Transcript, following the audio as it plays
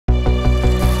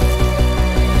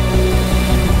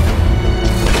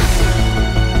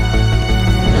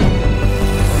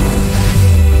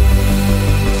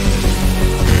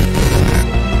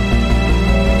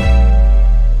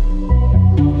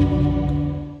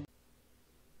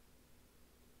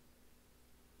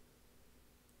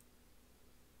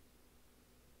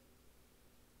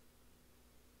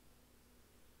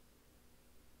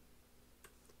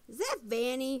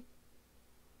Vanny.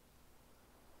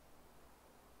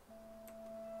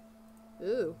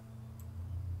 Ooh.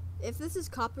 If this is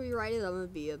copyrighted, I'm gonna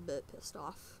be a bit pissed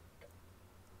off.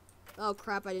 Oh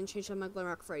crap, I didn't change my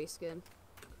Glamrock Freddy skin.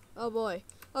 Oh boy.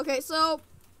 Okay, so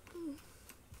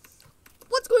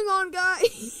what's going on,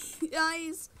 guys?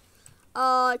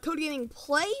 Cody Gaming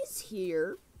Plays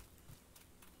here.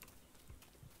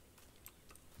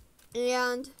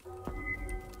 And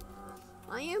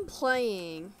I am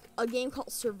playing a game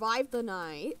called Survive the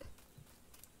Night.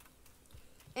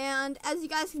 And as you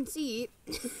guys can see,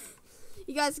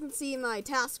 you guys can see my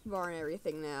taskbar and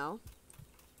everything now.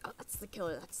 Oh, that's the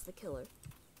killer, that's the killer.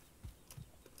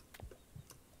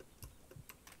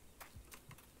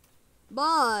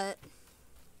 But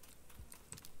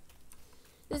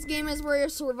this game is where you're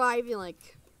surviving,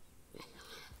 like,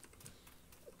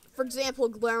 for example,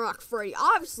 Glamrock Freddy.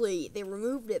 Obviously, they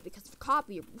removed it because of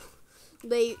copy.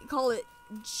 They call it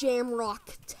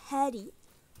Jamrock Teddy.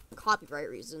 Copyright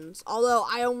reasons. Although,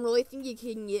 I don't really think you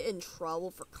can get in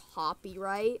trouble for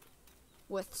copyright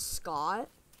with Scott.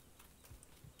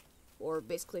 Or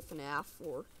basically FNAF.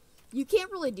 Or you can't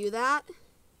really do that.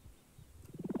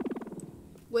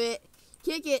 You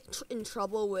can't get in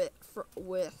trouble with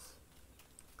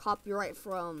copyright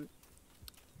from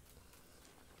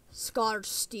Scott or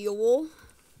Steele.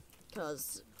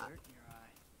 Because...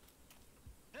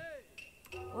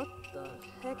 what the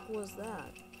heck was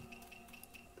that?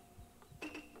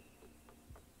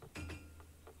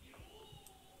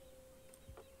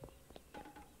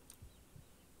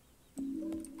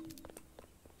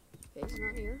 Okay, he's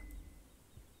not here.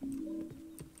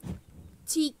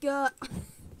 Tika.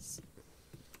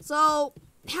 So,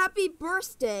 happy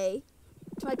birthday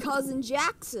to my cousin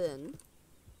Jaxon.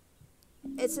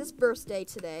 It's his birthday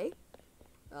today.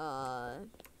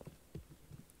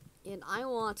 And I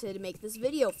wanted to make this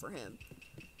video for him.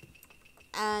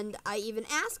 And I even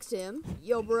asked him,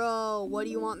 yo bro, what do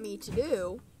you want me to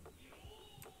do?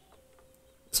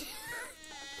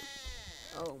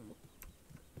 Oh.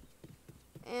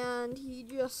 And he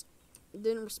just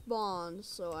didn't respond,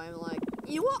 so I'm like,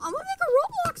 you know what, I'm gonna make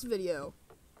a Roblox video.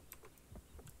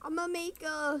 I'm gonna make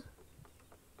a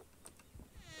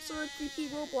sort of creepy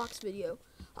Roblox video.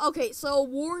 Okay, so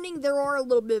warning, there are a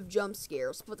little bit of jump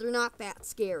scares, but they're not that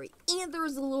scary. And there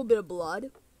is a little bit of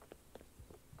blood.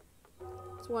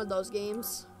 It's one of those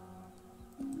games.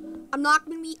 I'm not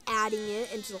going to be adding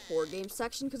it into the horror game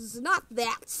section because it's not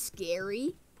that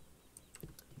scary.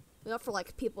 Enough for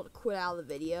like people to quit out of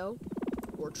the video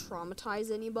or traumatize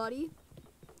anybody.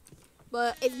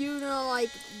 But if you know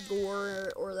like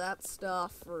gore or that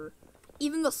stuff or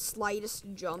even the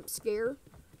slightest jump scare,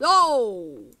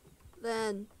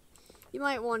 then you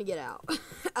might want to get out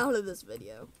of this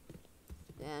video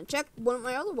and check one of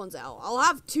my other ones out. I'll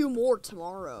have 2 more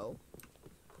tomorrow.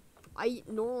 I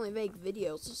normally make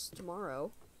videos just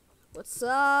tomorrow. What's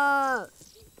up?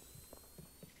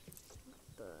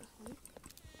 What the heck?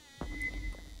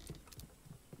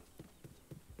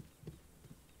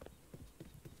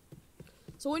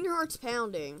 So when your heart's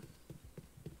pounding,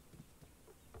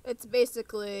 it's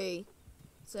basically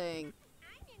saying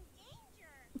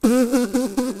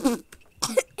that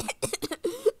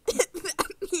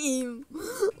meme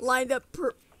lined up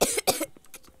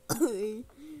perfectly.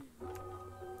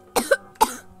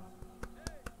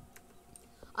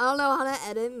 I don't know how to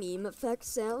edit meme effect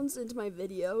sounds into my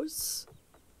videos.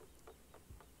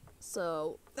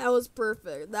 So, that was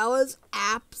perfect. That was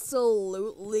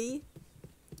absolutely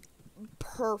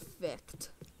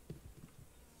perfect.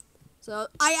 So,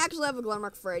 I actually have a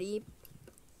Glamrock Freddy.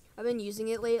 I've been using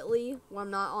it lately when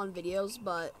I'm not on videos,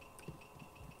 but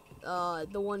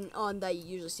the one on that you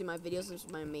usually see my videos is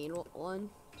my main one.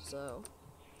 So,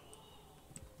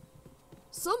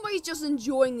 somebody's just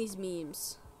enjoying these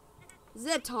memes. Is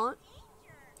that a taunt?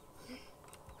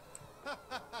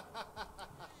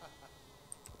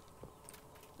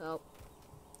 Oh.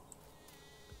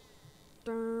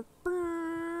 Okay.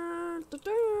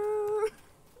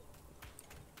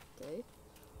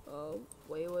 Oh,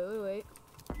 wait. Oh,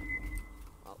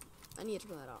 I need to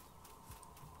turn that off.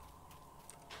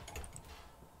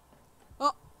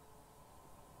 Oh.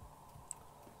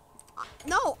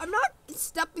 No, I'm not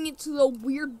stepping into the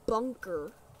weird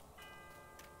bunker.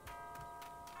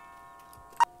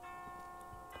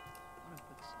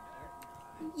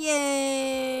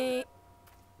 Yay!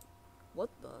 What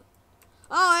the?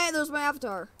 Oh, hey, there's my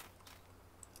avatar.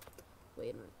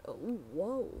 Wait a minute. Oh,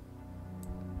 whoa.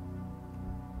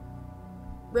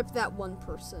 Rip that one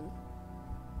person.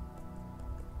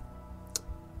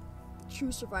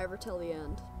 True survivor till the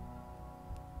end.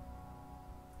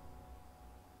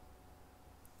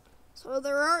 So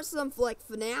there are some like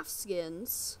FNAF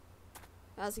skins.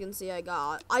 As you can see, I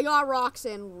got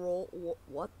Roxanne roll.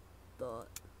 What the?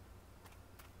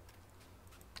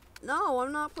 No,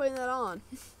 I'm not putting that on.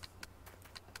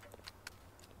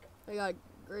 I got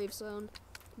Gravestone,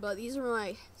 but these are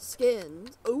my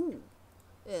skins. Ooh,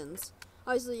 skins.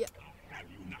 Obviously,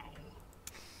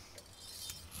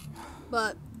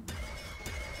 but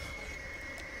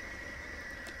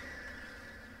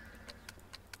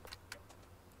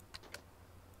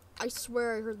I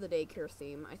swear I heard the daycare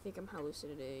theme. I think I'm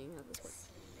hallucinating at this point.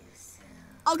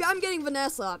 Okay, I'm getting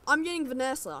Vanessa.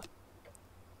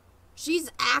 She's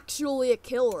actually a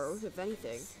killer, if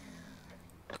anything.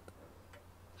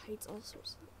 Hides all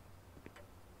sorts of...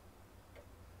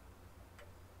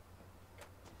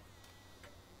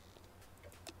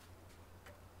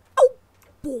 Oh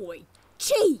boy,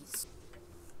 jeez!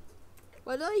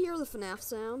 Why did I hear the FNAF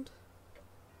sound?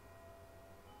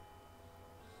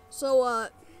 So,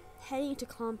 heading to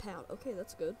compound. Okay,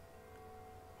 that's good.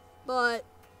 But...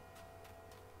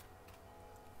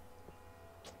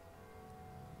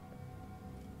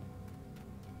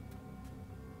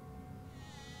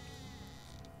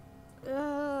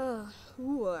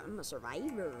 ooh, I'm a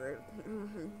survivor.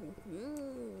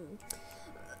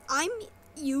 If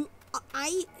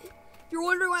you're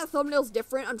wondering why the thumbnail's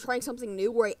different, I'm trying something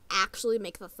new where I actually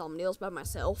make the thumbnails by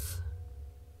myself.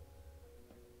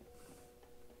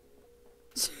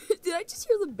 Did I just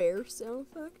hear the bear sound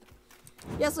effect?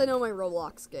 Yes, I know my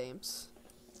Roblox games.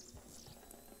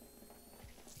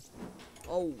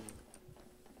 Oh.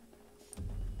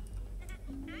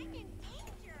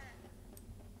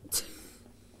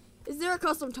 Is there a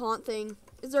custom taunt thing?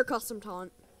 Is there a custom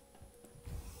taunt?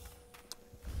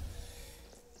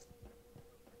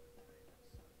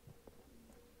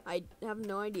 I have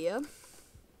no idea.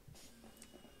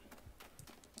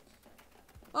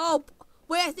 Oh,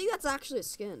 wait, I think that's actually a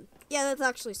skin. Yeah, that's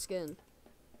actually skin.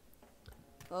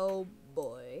 Oh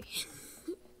boy.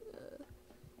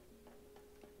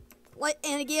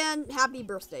 And again, happy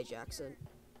birthday, Jaxon.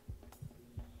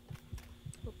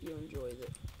 Hope you enjoyed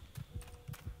it.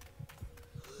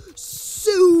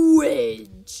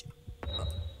 Sewage!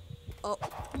 Oh.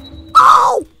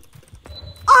 Oh!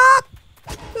 Ah!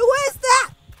 Who is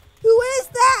that? Who is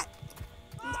that?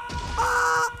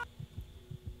 Ah!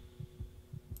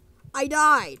 I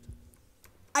died.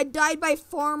 I died by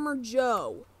Farmer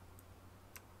Joe.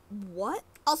 What?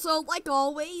 Also, like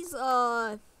always,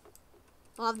 I'll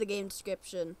have the game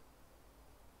description.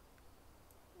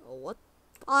 Oh, what?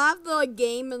 I'll have the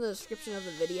game in the description of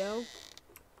the video.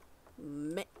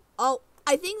 Oh,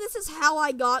 I think this is how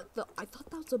I got the... I thought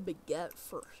that was a baguette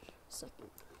for a second.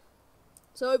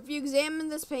 So if you examine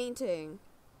this painting...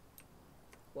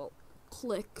 Well,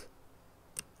 click.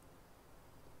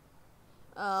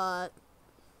 I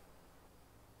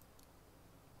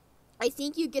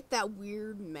think you get that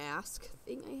weird mask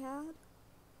thing I had.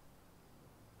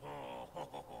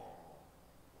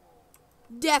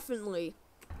 Definitely.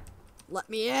 Let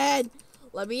me in!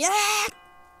 Let me in!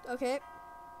 Okay.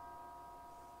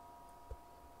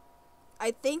 I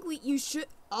think you should...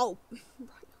 Oh.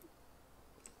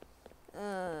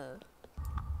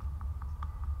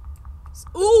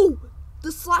 Ooh!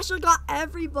 The slasher got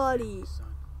everybody!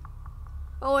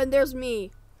 Oh, and there's me.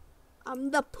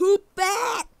 I'm the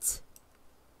poopette!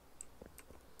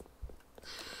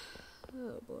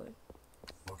 Oh, boy.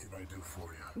 What can I do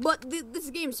for you? But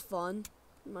this game's fun,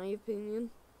 in my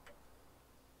opinion.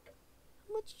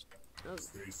 How much... Oh.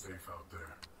 Stay safe out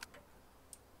there.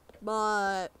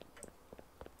 But...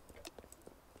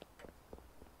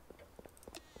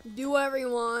 do whatever you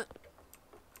want.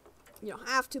 You don't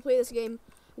have to play this game.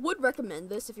 I would recommend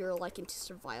this if you're like into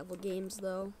survival games,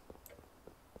 though.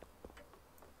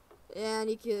 And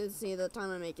you can see the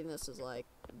time I'm making this is like,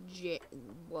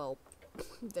 well,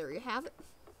 there you have it.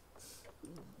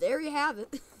 There you have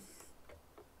it.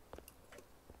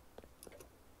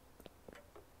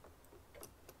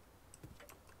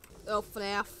 Oh,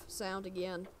 FNAF sound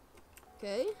again.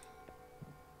 Okay.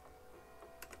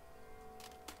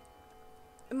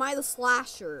 Am I the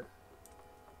slasher?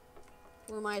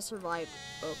 Or am I a survivor?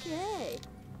 Okay.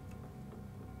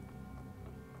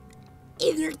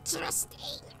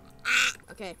 Interesting. Ah.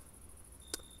 Okay.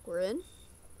 We're in.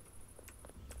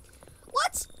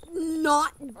 Let's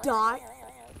not die.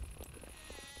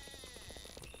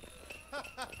 I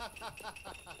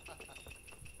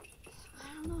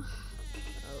don't know.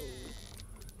 Oh.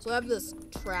 So I have this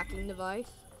tracking device.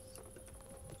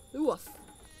 Ooh,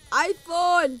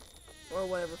 iPhone! Or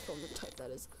whatever phone type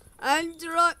that is.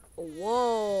 Android.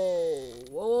 Whoa. Whoa,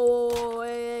 whoa, whoa,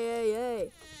 hey, hey, hey,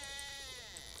 hey.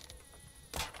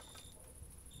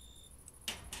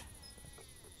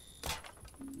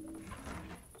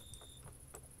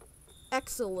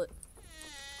 Excellent.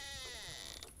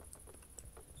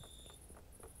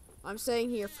 I'm staying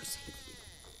here for safety.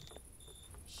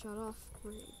 Shut off.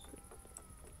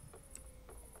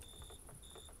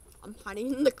 I'm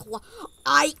hiding in the closet.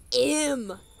 I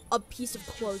am a piece of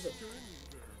clothing.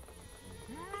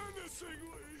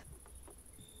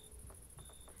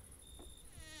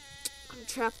 I'm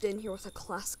trapped in here with a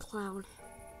class clown.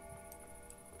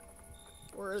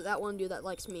 Or that one dude that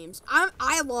likes memes.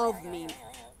 I love memes.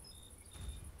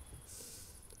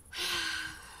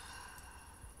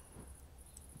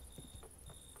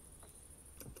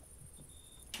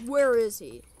 Where is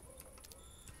he?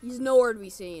 He's nowhere to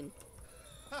be seen.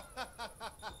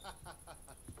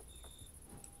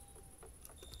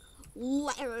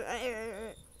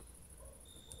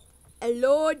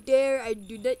 Hello there, I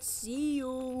do not see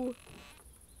you.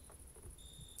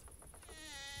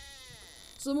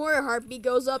 So the more your heartbeat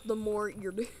goes up, the more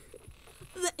you're...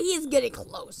 He's getting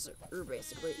closer,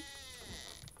 basically.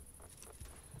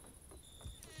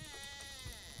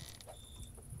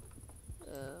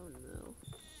 Oh no.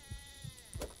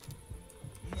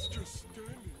 He's just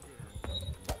standing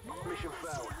there. Mission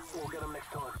failed. We'll get him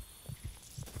next time.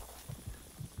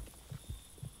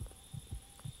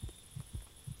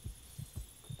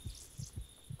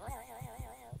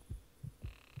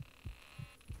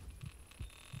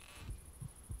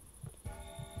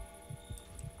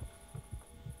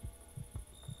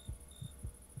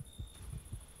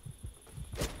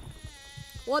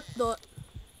 What the?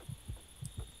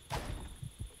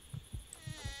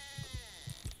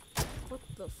 What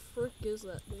the frick is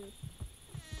that, dude?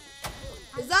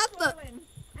 Is that the?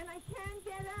 And I can't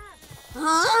get up.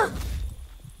 Huh?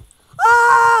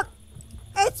 Ah!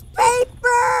 It's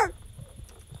paper!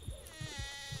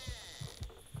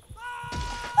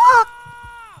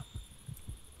 Ah!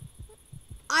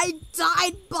 I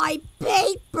died by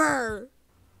paper!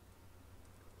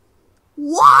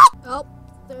 What? Oh,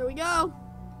 there we go.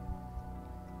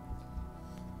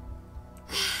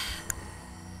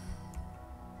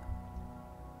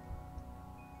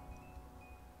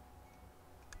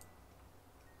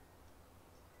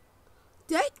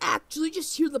 Did I actually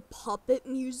just hear the puppet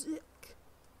music?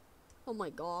 Oh my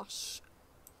gosh.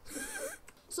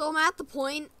 So I'm at the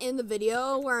point in the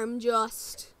video where I'm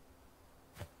just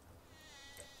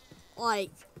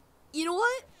like, you know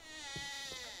what?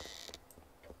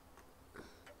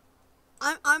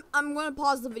 I'm gonna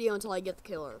pause the video until I get the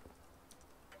killer.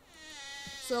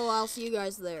 So I'll see you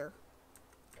guys there.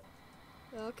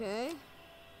 Okay.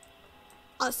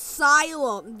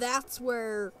 Asylum. That's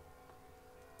where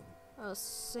a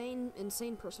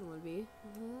insane person would be.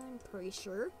 I'm pretty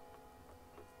sure.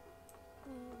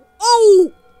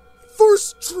 Oh!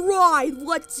 First try!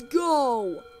 Let's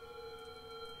go!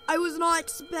 I was not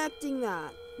expecting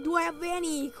that. Do I have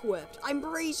Vanny equipped? I'm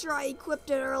pretty sure I equipped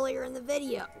it earlier in the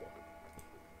video.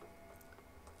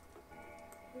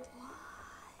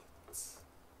 What?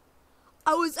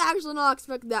 I was actually not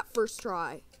expecting that first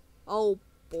try. Oh.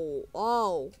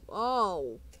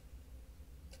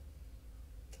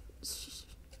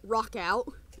 Rock out.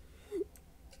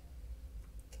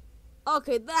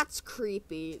 Okay, that's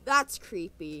creepy. That's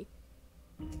creepy.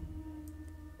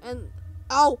 And,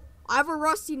 oh, I have a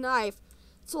rusty knife.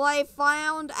 So I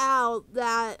found out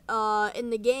that, in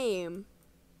the game,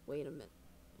 wait a minute.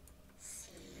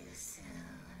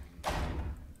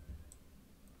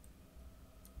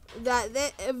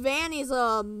 That Vanny's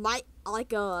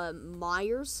like a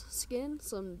Myers skin.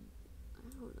 Some,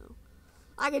 I don't know.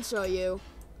 I can show you.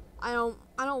 I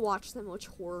don't watch that much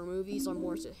horror movies. I'm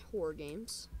more into horror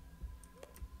games.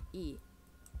 E.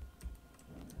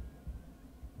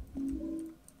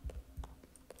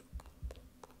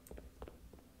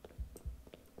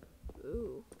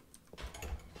 Ooh.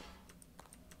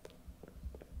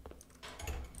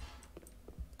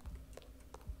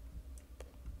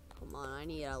 Come on, I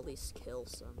need to at least kill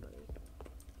somebody.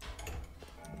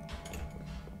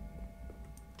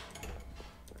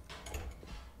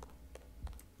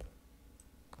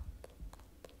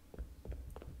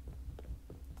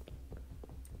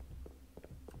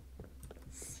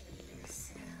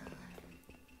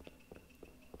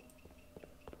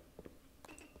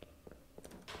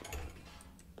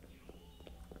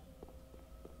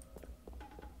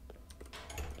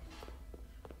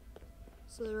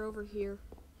 So they're over here.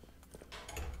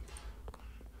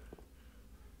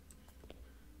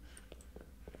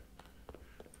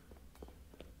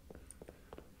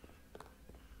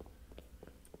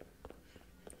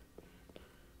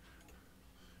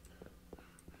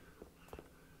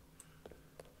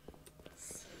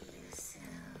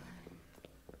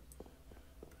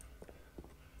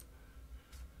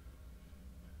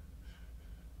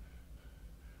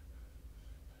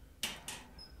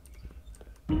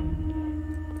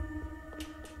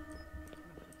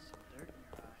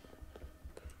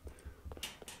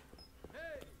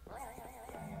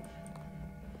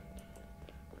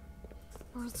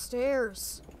 Where are the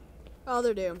stairs? Oh,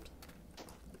 they're doomed.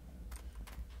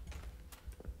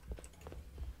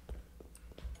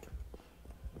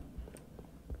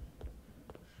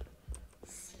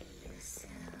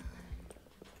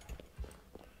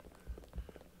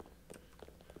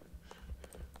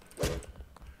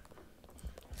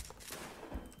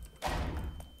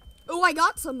 Oh, I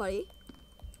got somebody.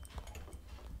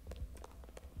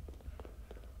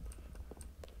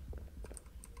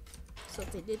 So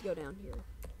if they did go down here.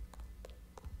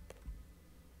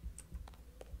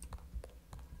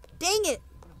 Dang it!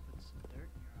 I'm gonna put some dirt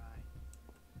in your eye.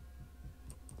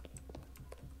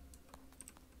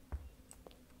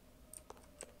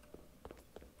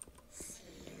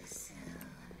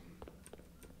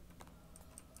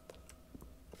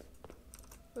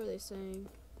 What are they saying?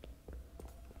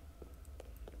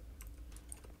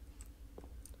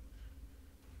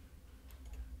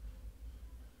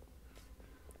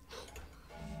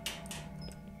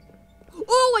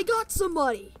 Oh, I got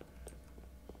somebody!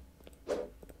 I'm gonna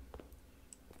put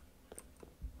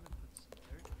some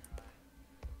dirt in your eye.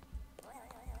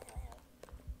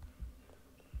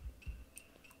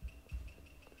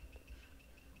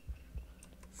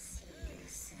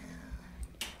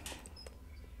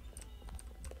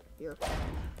 Here.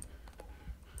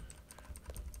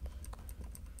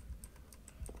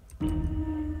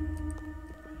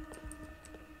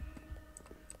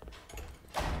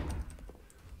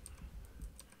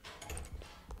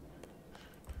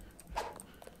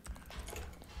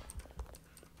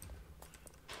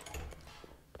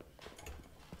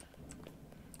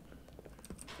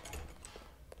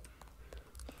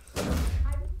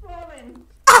 I'm falling.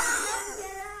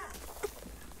 Get up.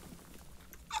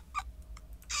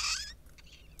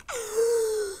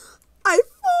 I've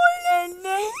fallen!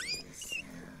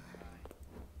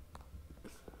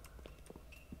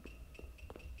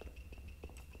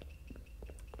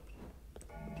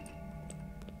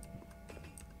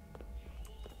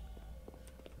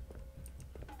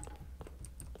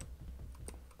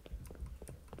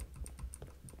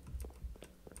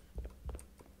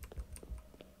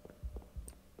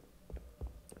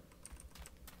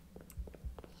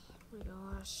 Oh my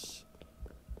gosh.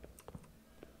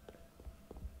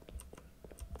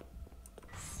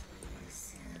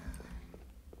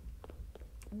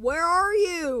 Where are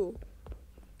you?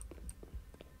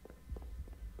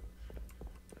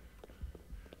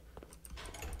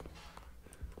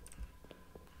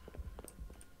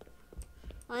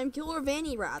 I'm Killer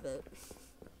Vanny Rabbit.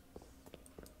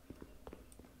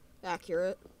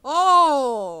 Accurate.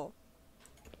 Oh!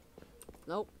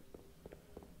 Nope.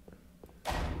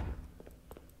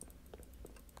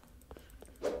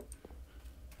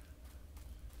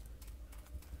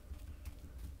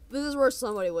 This is where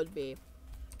somebody would be.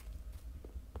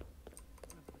 I'm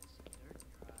gonna put some dirt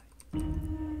in your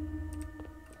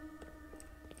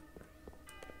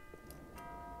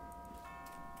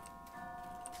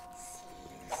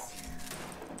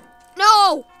eye.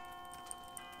 No!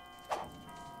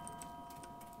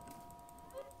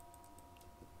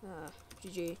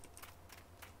 GG.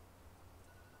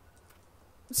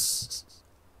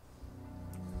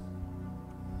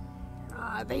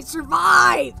 They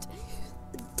survived!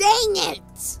 Dang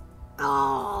it!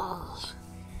 Oh.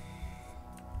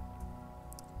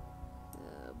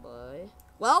 Oh boy.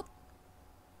 Well,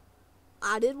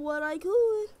 I did what I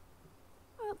could.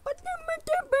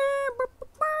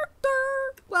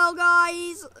 Well,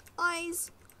 guys,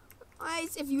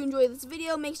 if you enjoyed this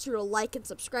video, make sure to like and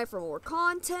subscribe for more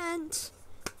content.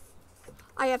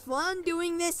 I had fun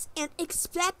doing this, and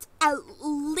expect at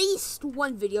least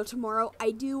one video tomorrow.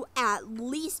 I do at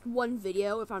least one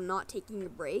video if I'm not taking a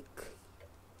break.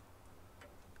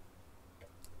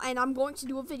 And I'm going to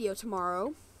do a video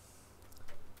tomorrow.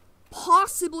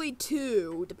 Possibly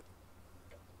two.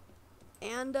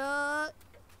 And,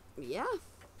 yeah.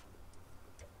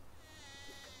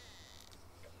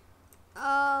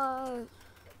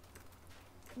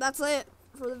 That's it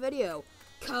for the video.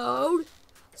 Code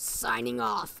signing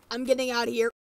off. I'm getting out of here.